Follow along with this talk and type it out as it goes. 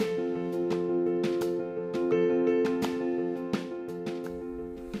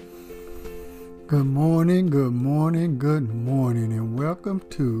Good morning, good morning, good morning, and welcome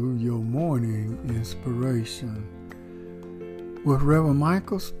to your morning inspiration with Reverend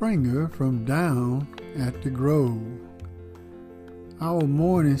Michael Springer from Down at the Grove. Our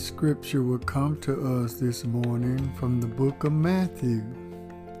morning scripture will come to us this morning from the book of Matthew,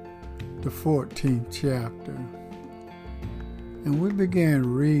 the 14th chapter. And we began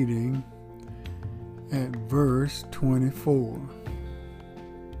reading at verse 24.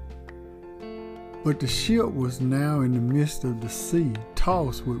 But the ship was now in the midst of the sea,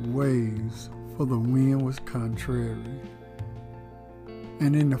 tossed with waves, for the wind was contrary.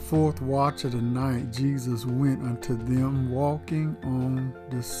 And in the fourth watch of the night, Jesus went unto them walking on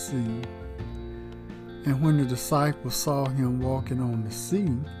the sea. And when the disciples saw him walking on the sea,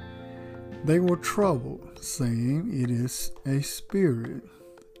 they were troubled, saying, It is a spirit.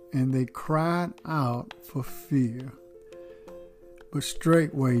 And they cried out for fear. But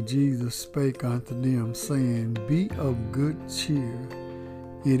straightway Jesus spake unto them, saying, Be of good cheer,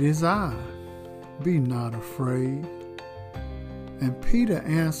 it is I, be not afraid. And Peter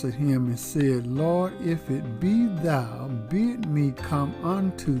answered him and said, Lord, if it be thou, bid me come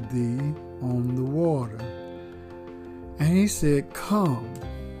unto thee on the water. And he said, Come.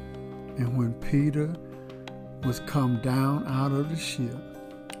 And when Peter was come down out of the ship,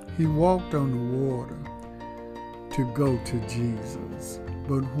 he walked on the water to go to Jesus.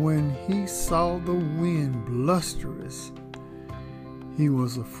 But when he saw the wind blusterous, he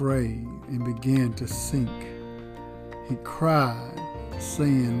was afraid and began to sink. He cried,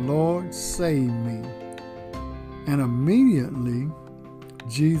 saying, Lord, save me. And immediately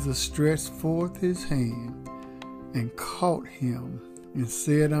Jesus stretched forth his hand and caught him and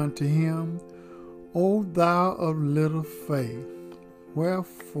said unto him, O thou of little faith,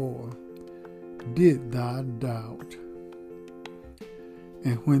 wherefore did thou doubt?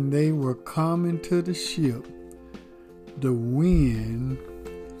 And when they were come into the ship, the wind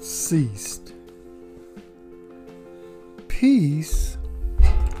ceased. Peace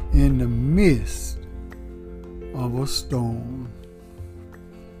in the midst of a storm.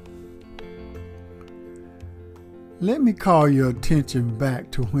 Let me call your attention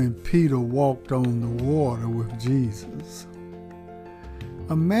back to when Peter walked on the water with Jesus.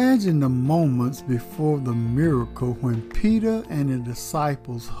 Imagine the moments before the miracle when Peter and the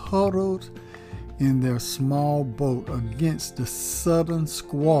disciples huddled in their small boat against the sudden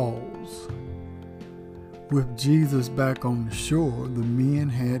squalls. With Jesus back on the shore, the men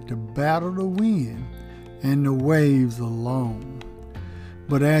had to battle the wind and the waves alone.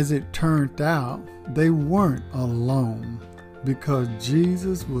 But as it turned out, they weren't alone, because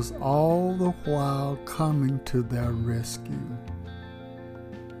Jesus was all the while coming to their rescue.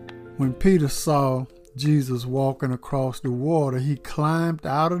 When Peter saw Jesus walking across the water, he climbed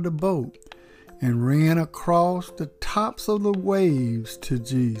out of the boat and ran across the tops of the waves to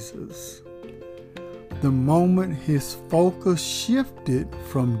Jesus. The moment his focus shifted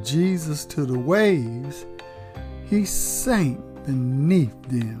from Jesus to the waves, he sank beneath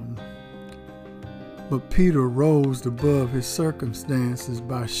them. But Peter rose above his circumstances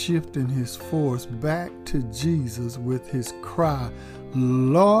by shifting his force back to Jesus with his cry,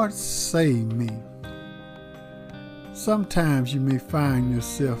 Lord, save me. Sometimes you may find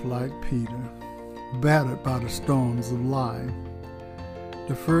yourself like Peter, battered by the storms of life.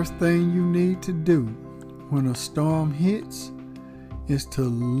 The first thing you need to do when a storm hits is to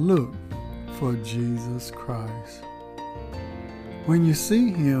look for Jesus Christ. When you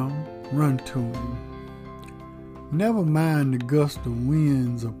see him, run to him. Never mind the gust of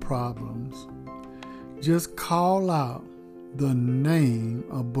winds or problems. Just call out the name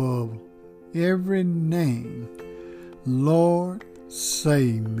above every name, Lord,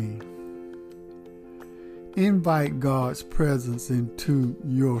 save me. Invite God's presence into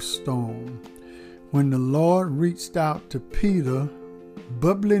your storm. When the Lord reached out to Peter,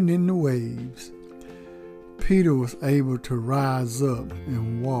 bubbling in the waves, Peter was able to rise up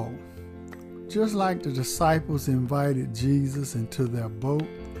and walk. Just like the disciples invited Jesus into their boat,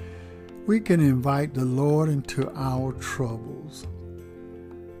 we can invite the Lord into our troubles.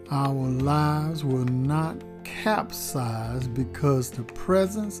 Our lives will not capsize because the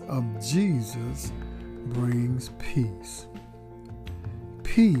presence of Jesus brings peace.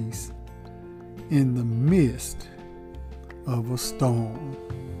 Peace in the midst of a storm.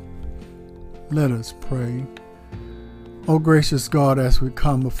 Let us pray. O gracious God, as we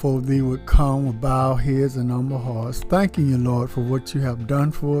come before thee, we come with bowed heads and humble hearts, thanking you, Lord, for what you have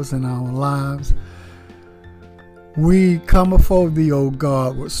done for us in our lives. We come before thee, O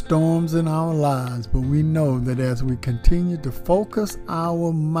God, with storms in our lives, but we know that as we continue to focus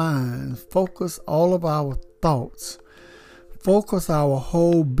our minds, focus all of our thoughts, focus our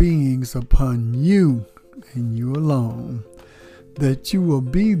whole beings upon you and you alone, that you will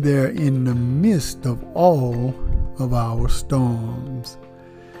be there in the midst of all of our storms.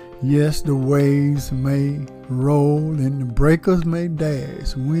 Yes, the waves may roll and the breakers may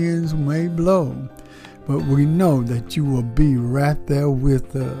dash, winds may blow, but we know that you will be right there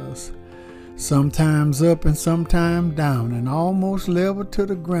with us. Sometimes up and sometimes down and almost level to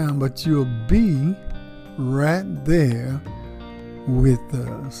the ground, but you'll be right there with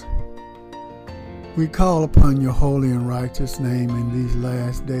us. We call upon your holy and righteous name in these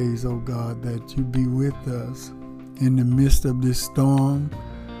last days, O God, that you be with us in the midst of this storm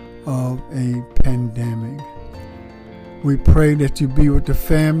of a pandemic. We pray that you be with the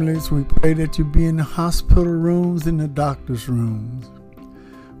families. We pray that you be in the hospital rooms and the doctor's rooms.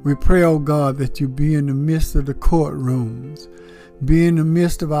 We pray, oh God, that you be in the midst of the courtrooms. Be in the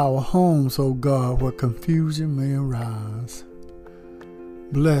midst of our homes, oh God, where confusion may arise.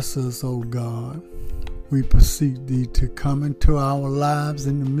 Bless us, oh God. We beseech thee to come into our lives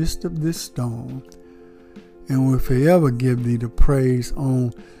in the midst of this storm. And we'll forever give thee the praise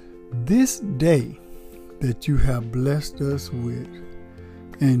on this day that you have blessed us with.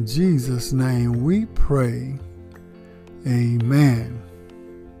 In Jesus' name we pray. Amen.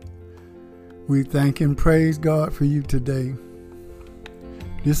 We thank and praise God for you today.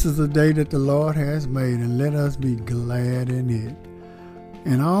 This is the day that the Lord has made, and let us be glad in it.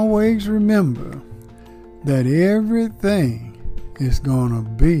 And always remember that everything is going to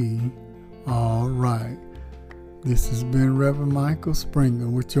be all right. This has been Reverend Michael Springer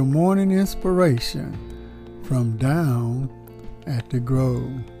with your morning inspiration from down at the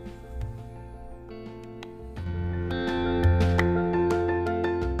Grove.